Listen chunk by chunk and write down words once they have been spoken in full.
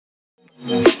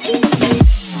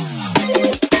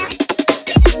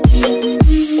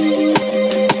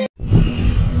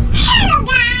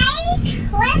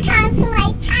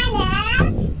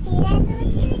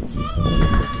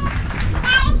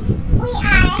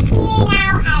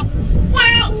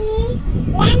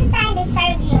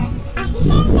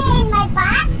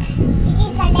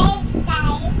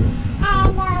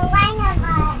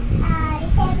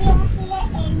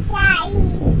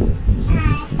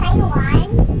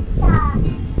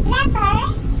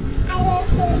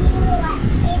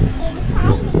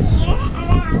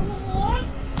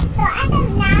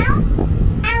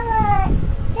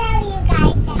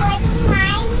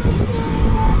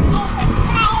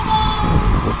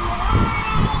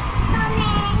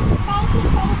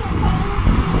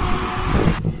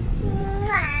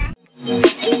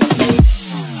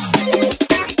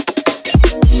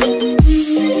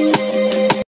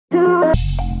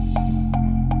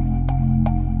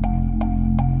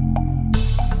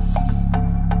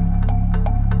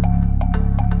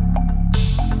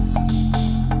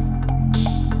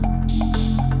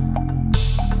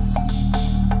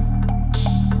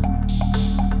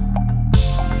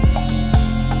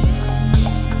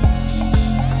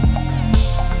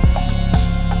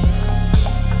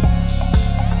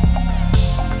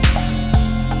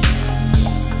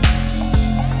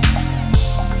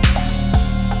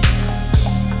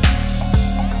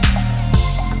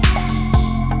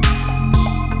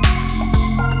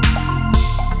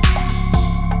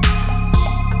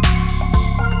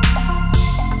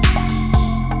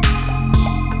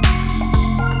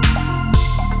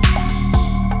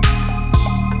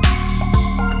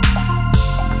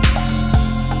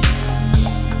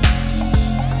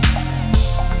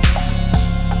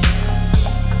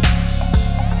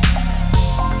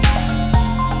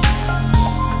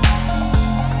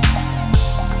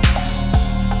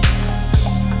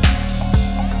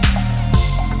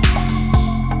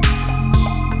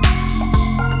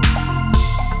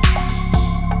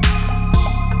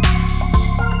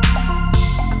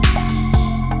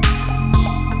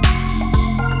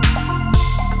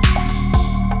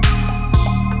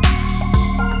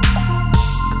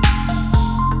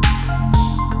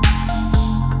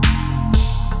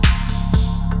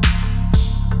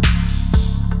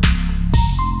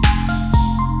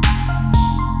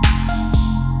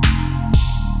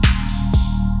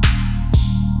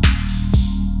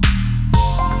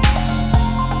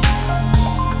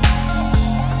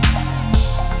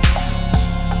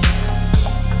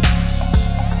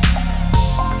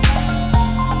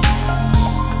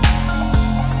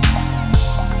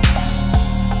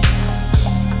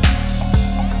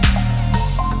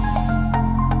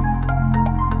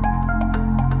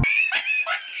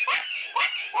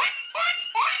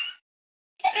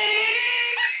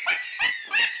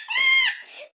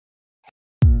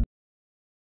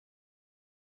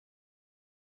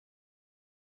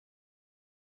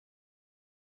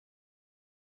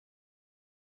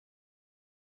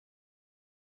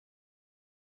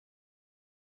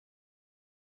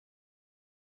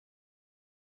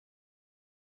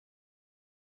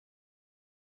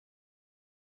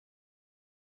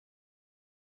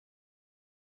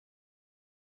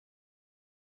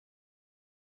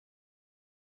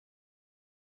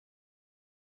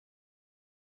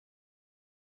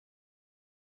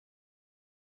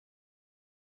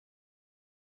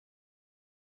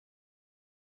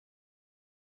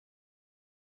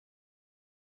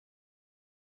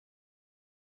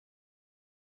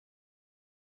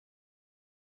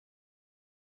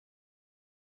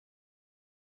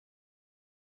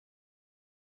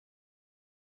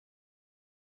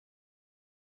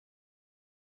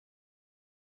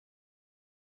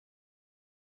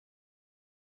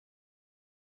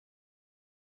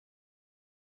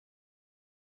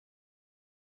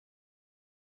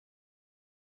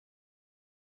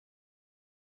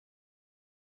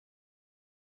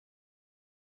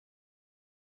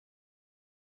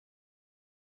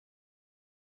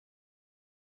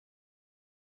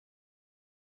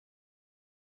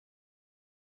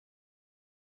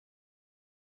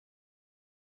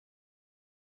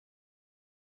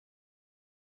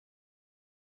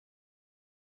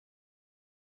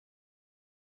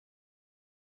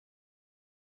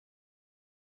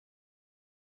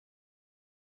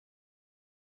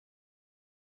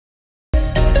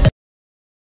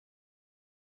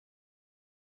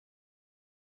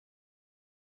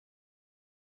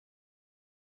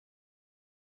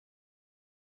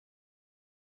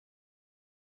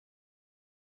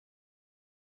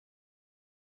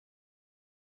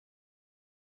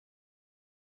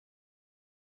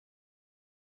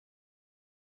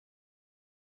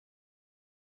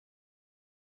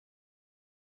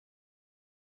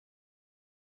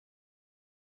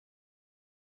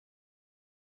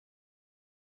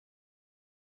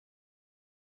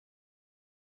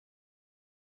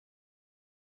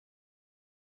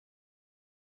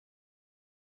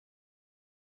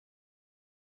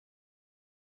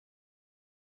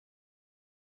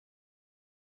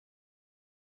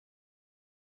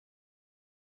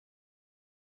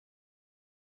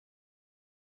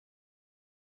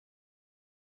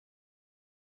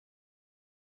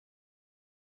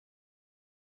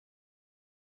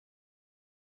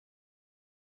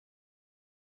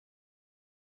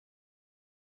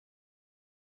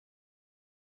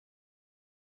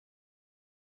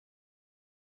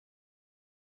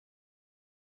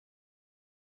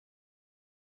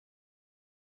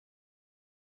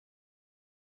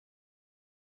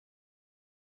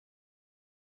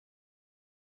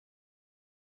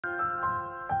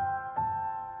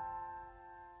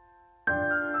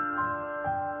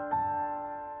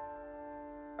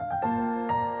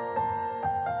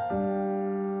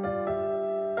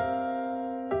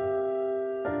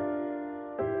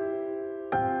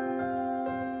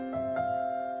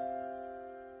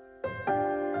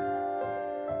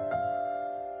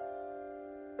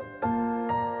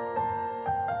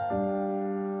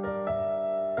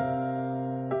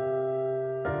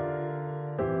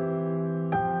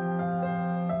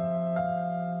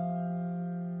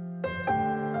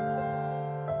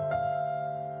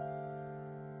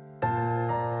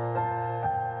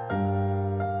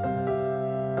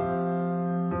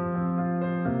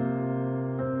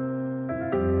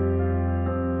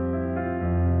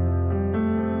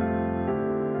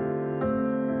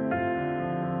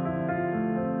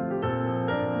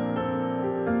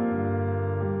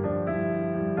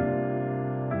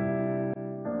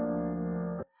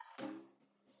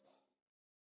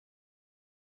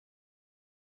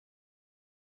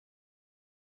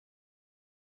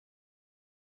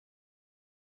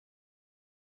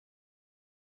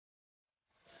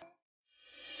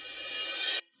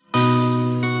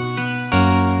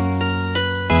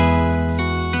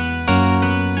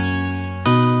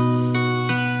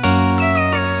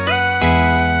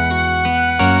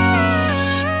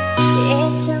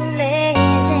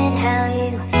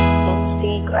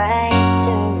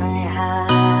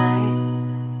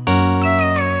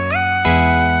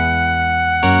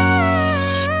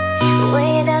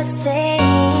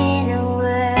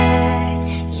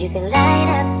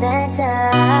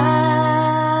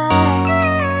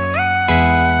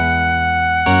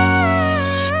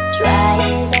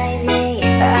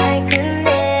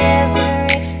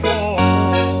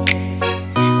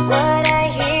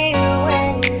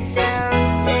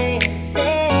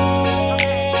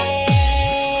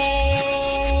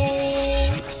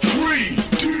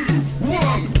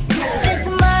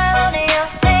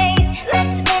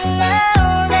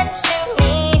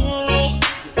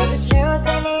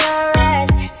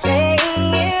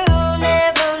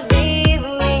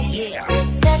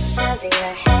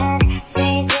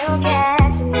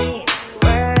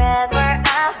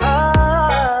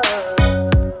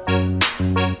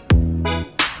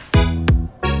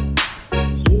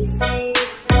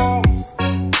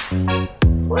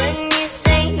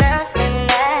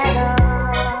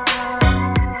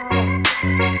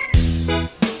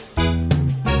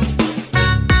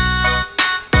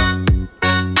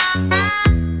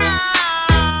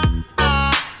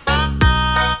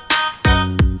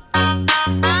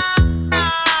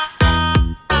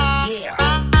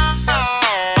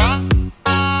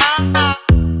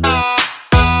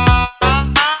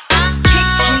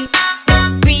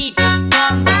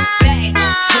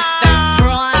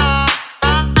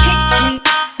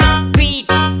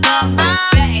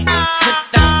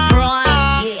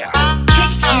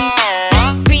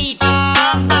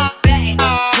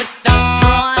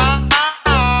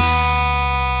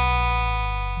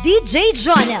DJ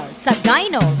Jonel sa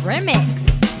Gyno Remix.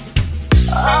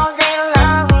 All day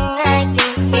long I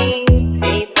can hear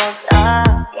people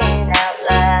talking out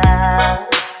loud.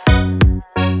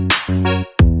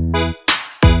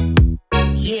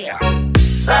 Yeah.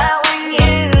 But when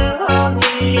you hold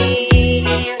me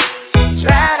near,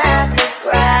 drown out the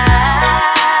crowd.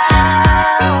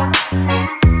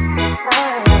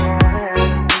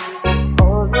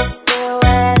 Oh, Mr.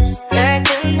 Webster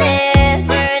could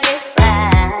never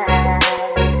define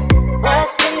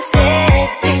what's been said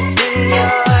between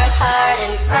your heart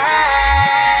and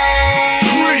mine.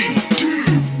 3,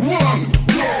 2, 1,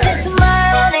 go! The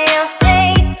smile on your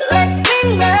face lets me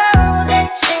know that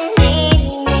you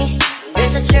need me.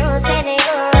 There's a truth in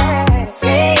your eyes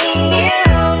saying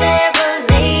you'll never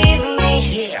leave me.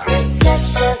 Yeah. The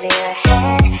touch of your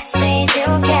hand says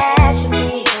you'll catch me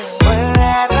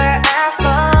wherever I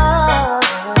fall.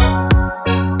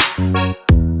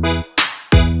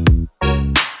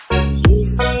 You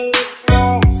say it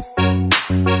best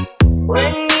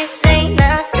when you say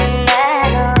nothing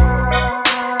at all.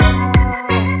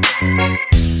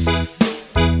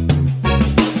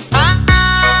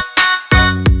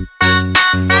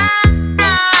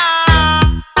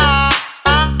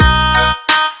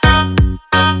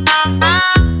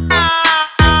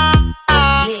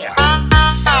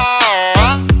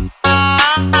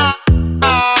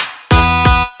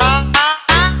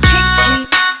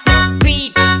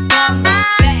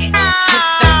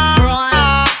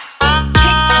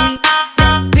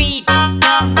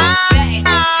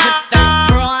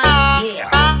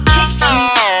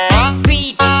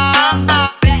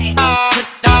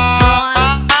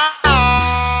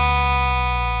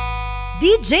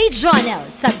 DJ Jonel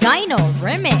sa Gyno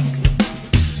Remix.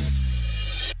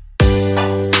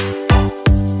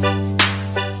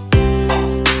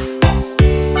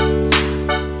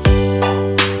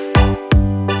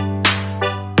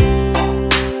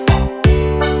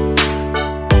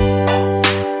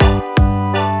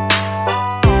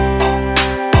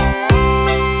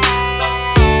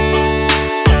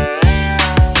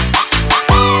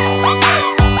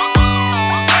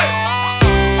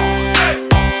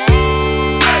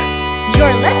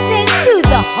 You're listening to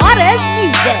the hottest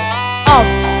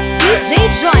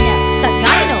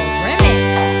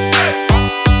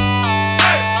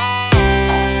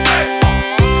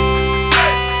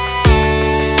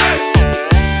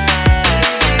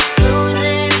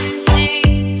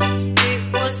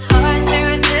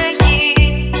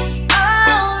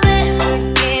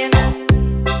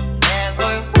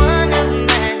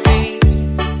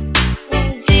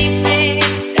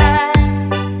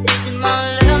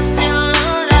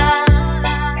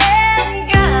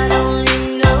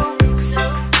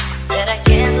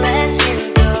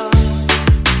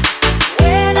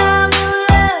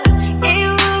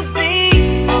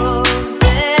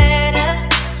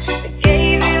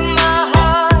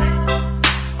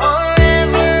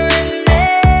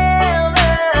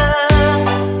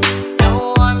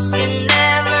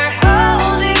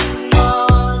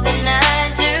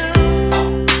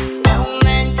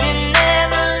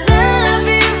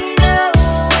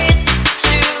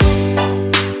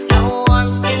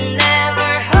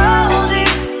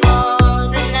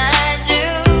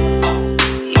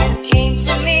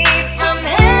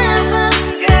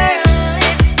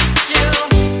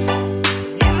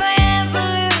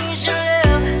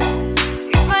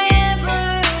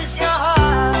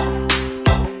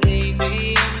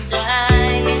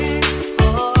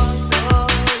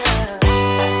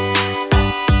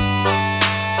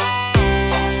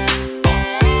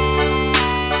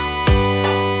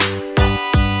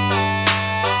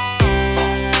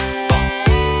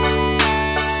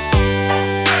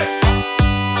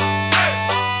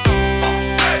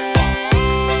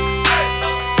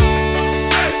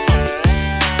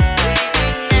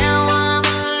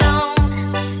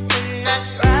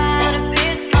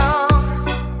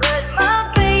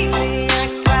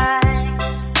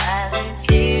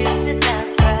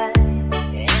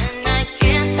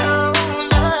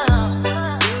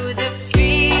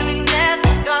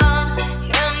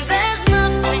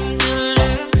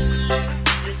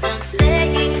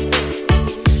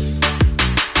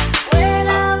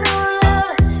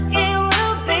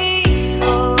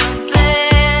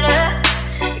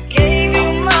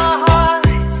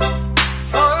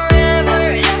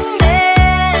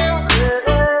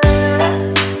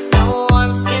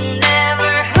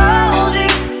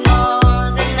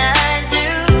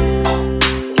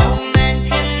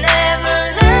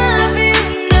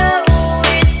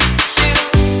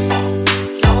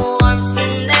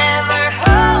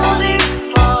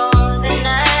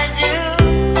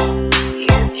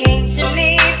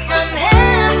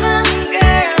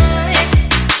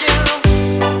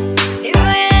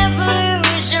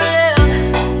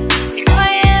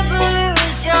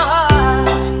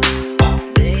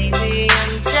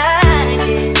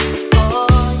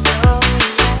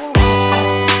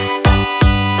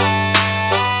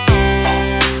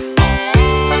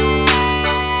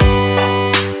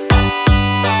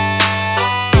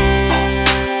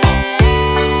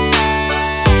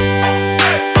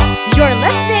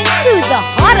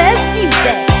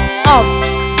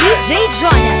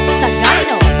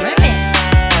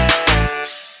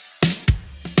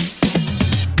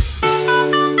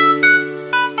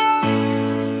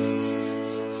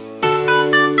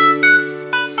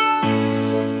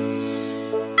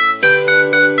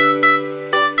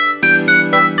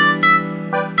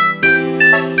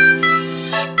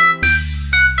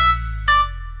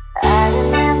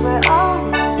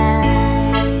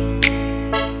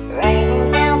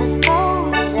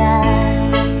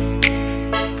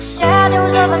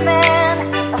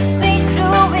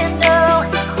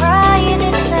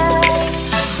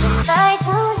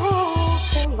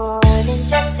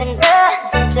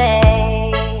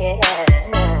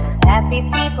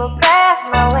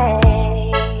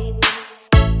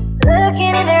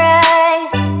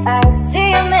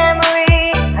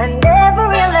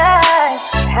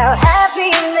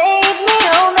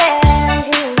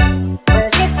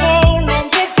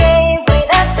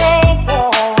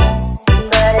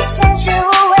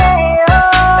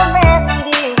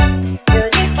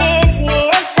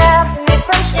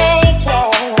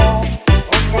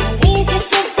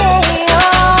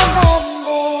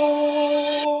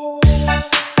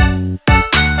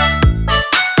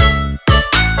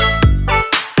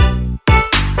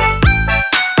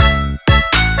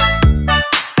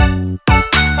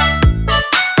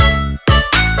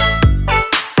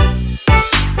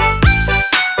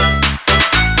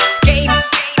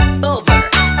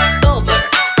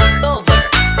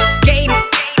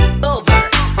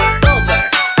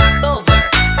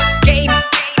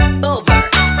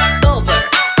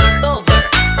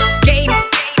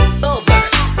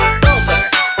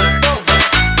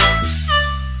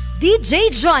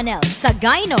Jonel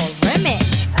Sagayno Remix.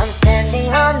 I'm standing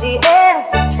on the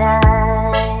edge of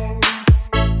time.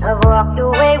 I've walked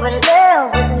away when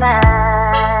love was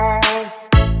mine.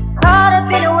 Caught up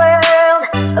in a world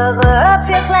of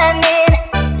uphill climbing.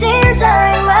 Tears are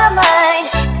in my mind,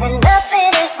 and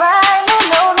nothing is right with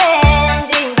no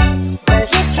mending. But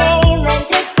you came and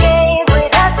you gave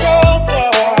without taking.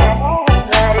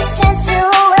 But it sent you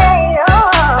away,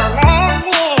 oh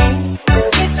mending.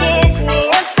 Will you kiss me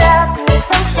and stop me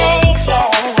from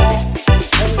shaking?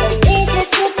 And I need you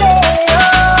today,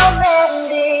 oh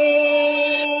mending.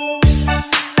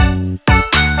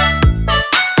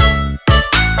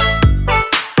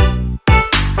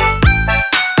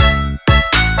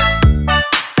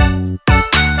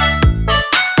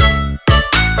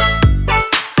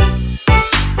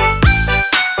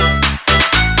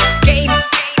 Game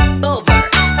over,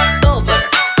 over,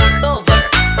 over.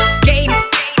 Game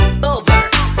over,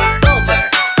 over,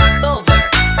 over.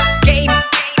 Game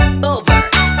over,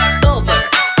 over,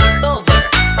 over.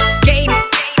 Game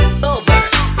over,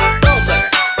 over,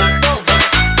 over.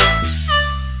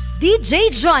 DJ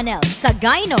Jonel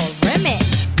Sagayno Remix.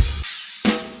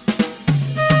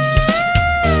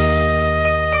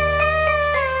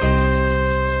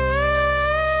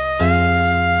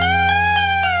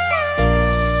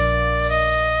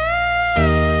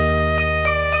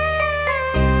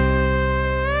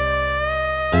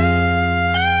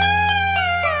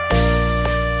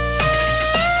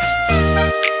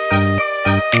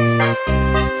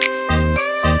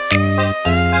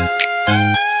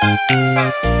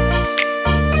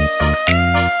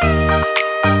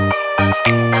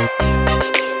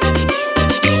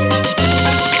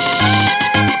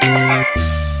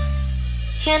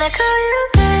 Can I call you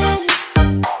baby?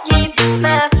 You be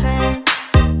my friend.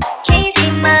 Can you be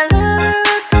my lover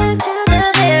up until the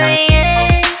very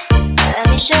end? Let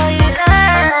me show you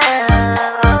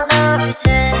love, oh no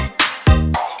pretend.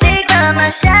 Stick by my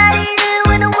side even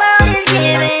when the world is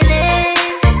giving in.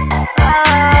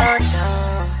 Oh no,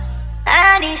 I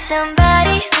need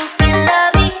somebody who can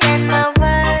love me and my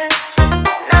worth.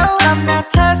 No, I'm not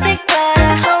perfect, but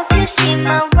I hope you see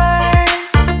my worth.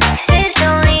 Since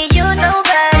only you,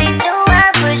 nobody knew I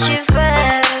put you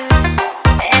first.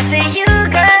 And for you,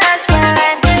 girl, I swear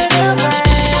I'd do the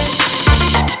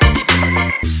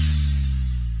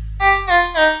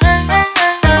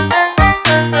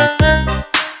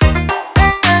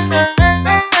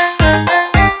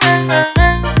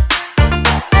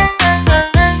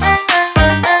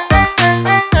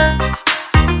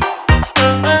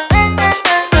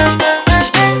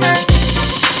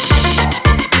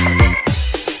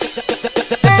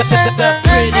The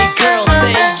pretty girls,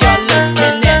 they are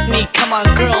looking at me. Come on,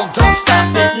 girl, don't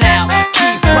stop it now.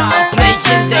 Keep on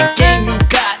playing the game. You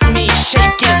got me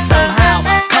shaking somehow.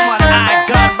 Come on, I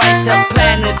got right the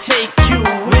plan to take you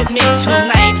with me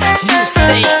tonight. You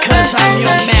stay, cause I'm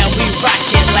your man. We rock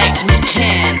it like we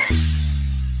can.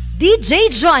 DJ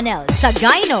Jonel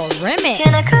Sagayno Remix.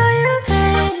 Can I call you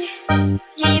baby?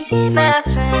 Can you be my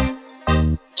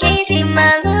friend? Can you be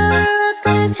my lover up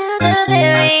until the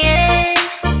very end?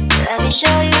 Let me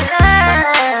show you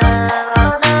love,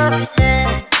 oh no pretend.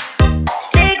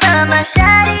 Stick by my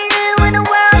side even when the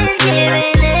world is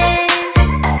giving in.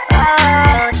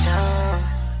 Oh no,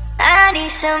 I need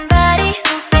somebody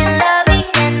who can love me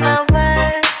and my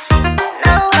worth.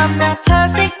 No, I'm not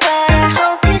perfect, but I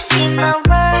hope you see my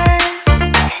worth.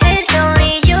 Since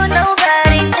only you,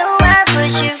 nobody knew I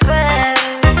put you first.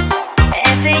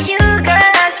 And for you,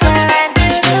 girl, I swear I'd do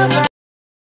the most.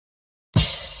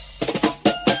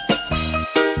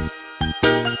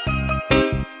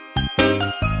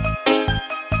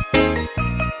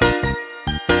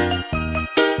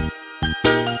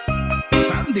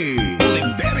 Sandy,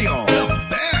 Imperio, the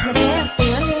best.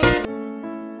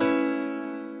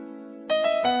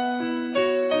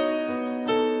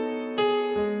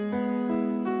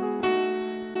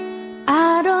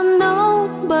 I don't know,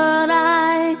 but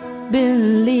I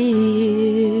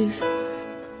believe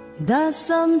that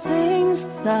some things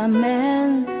are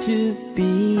meant to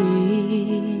be,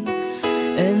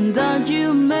 and that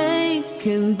you make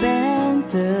it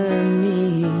better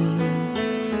me.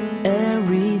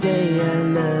 Every day I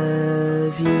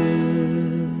love you.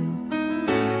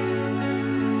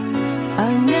 I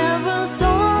never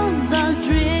thought that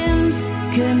dreams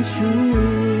came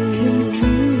true,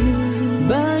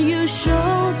 but you show